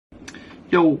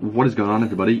Yo, what is going on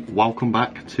everybody? Welcome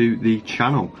back to the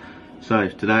channel. So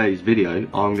today's video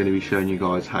I'm going to be showing you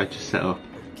guys how to set up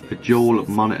a dual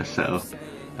monitor setup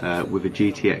with a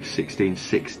GTX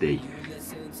 1660.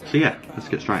 So yeah, let's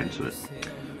get straight into it.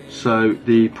 So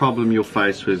the problem you'll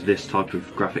face with this type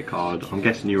of graphic card, I'm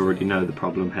guessing you already know the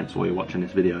problem, hence why you're watching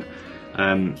this video,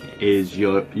 is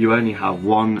you only have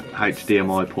one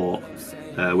HDMI port,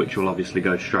 which will obviously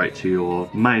go straight to your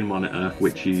main monitor,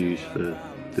 which you use for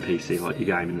the PC, like your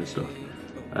gaming and stuff.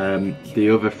 The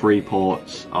other three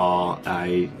ports are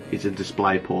a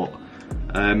display port.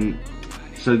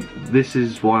 So this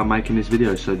is why I'm making this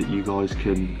video, so that you guys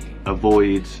can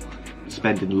avoid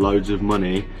spending loads of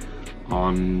money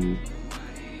on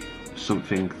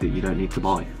something that you don't need to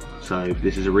buy. So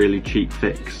this is a really cheap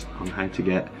fix on how to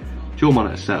get dual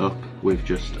monitor set up with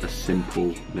just a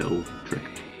simple little trick.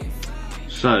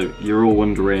 So you're all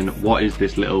wondering, what is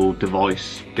this little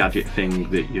device gadget thing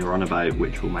that you're on about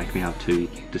which will make me have two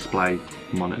display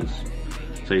monitors?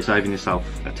 So you're saving yourself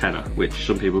a tenner, which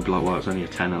some people will be like, well, it's only a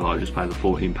tenner, like just pay the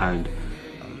 £14.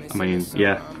 I mean,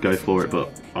 yeah, go for it, but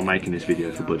I'm making this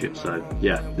video for budget, so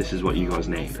yeah, this is what you guys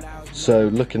need. So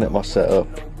looking at my setup,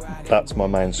 that's my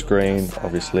main screen,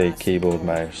 obviously keyboard,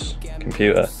 mouse,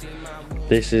 computer.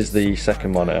 This is the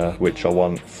second monitor, which I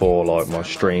want for like my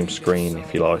stream screen,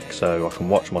 if you like, so I can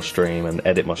watch my stream and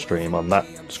edit my stream on that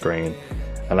screen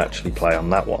and actually play on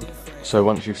that one. So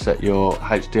once you've set your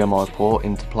HDMI port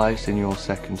into place in your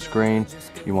second screen,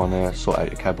 you want to sort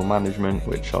out your cable management,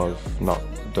 which I've not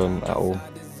done at all,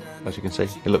 as you can see.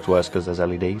 It looks worse because there's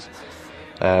LEDs.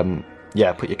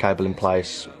 Yeah, put your cable in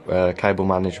place, cable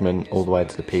management all the way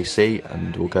to the PC,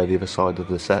 and we'll go the other side of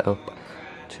the setup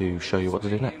to show you what to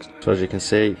do next. So as you can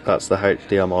see, that's the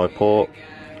HDMI port,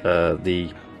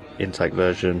 the intake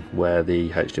version where the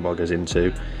HDMI goes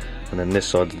into, and then this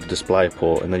side of the display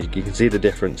port, and then you can see the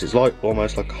difference. It's like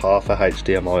almost like half a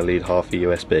HDMI lead, half a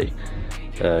USB,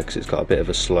 because it's got a bit of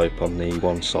a slope on the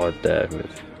one side there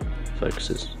with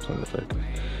focuses.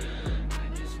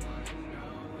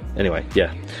 Anyway,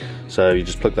 yeah, so you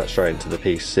just plug that straight into the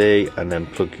PC and then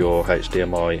plug your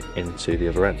HDMI into the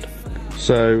other end.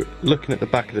 So looking at the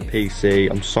back of the PC,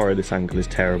 I'm sorry this angle is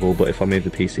terrible, but if I move the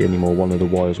PC anymore, one of the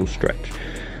wires will stretch.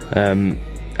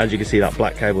 As you can see, that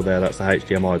black cable there, that's the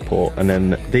HDMI port, and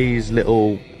then these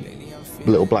little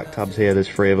black tabs here, there's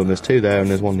three of them, there's two there and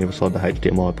there's one on the other side of the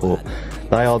HDMI port.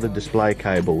 They are the display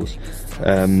cables.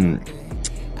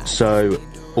 So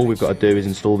all we've got to do is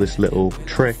install this little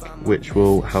trick, which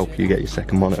will help you get your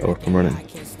second monitor up and running.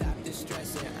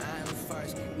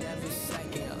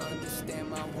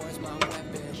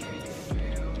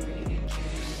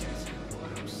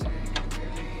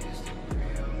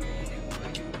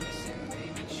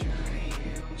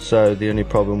 So the only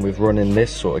problem with running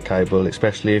this sort of cable,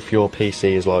 especially if your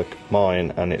PC is like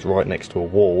mine and it's right next to a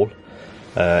wall,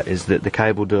 is that the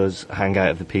cable does hang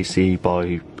out of the PC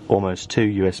by almost 2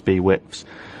 USB widths.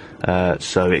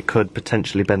 So it could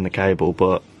potentially bend the cable,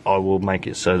 but I will make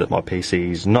it so that my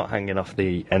PC is not hanging off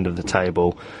the end of the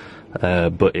table,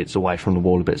 but it's away from the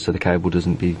wall a bit, so the cable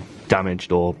doesn't be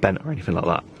damaged or bent or anything like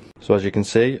that. So as you can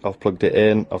see, I've plugged it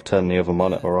in, I've turned the other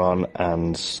monitor on,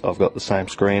 and I've got the same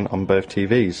screen on both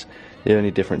TVs. The only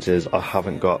difference is I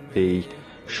haven't got the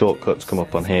shortcuts come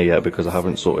up on here yet because I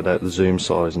haven't sorted out the zoom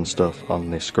size and stuff on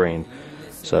this screen.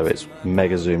 So it's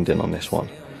mega zoomed in on this one.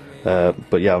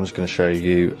 But yeah, I'm just going to show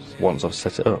you once I've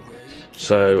set it up.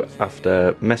 So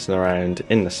after messing around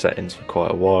in the settings for quite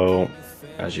a while,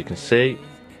 as you can see,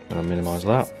 and I'll minimise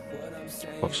that,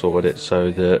 I've sorted it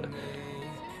so that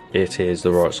it is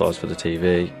the right size for the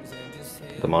TV.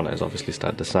 The monitor's obviously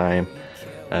stayed the same.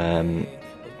 And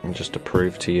just to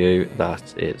prove to you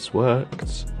that it's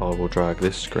worked, I will drag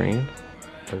this screen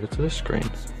over to this screen,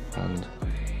 and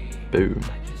boom.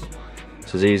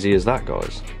 It's as easy as that,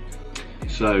 guys.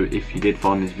 So if you did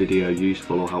find this video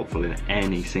useful or helpful in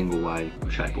any single way,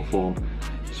 shape or form,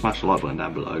 smash the like button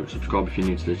down below, subscribe if you're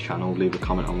new to the channel, leave a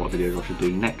comment on what videos I should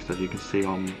do next. As you can see,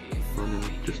 I'm running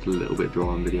just a little bit dry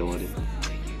on video editing.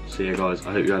 So yeah guys,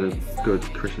 I hope you had a good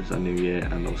Christmas and New Year,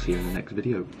 and I'll see you in the next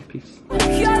video. Peace.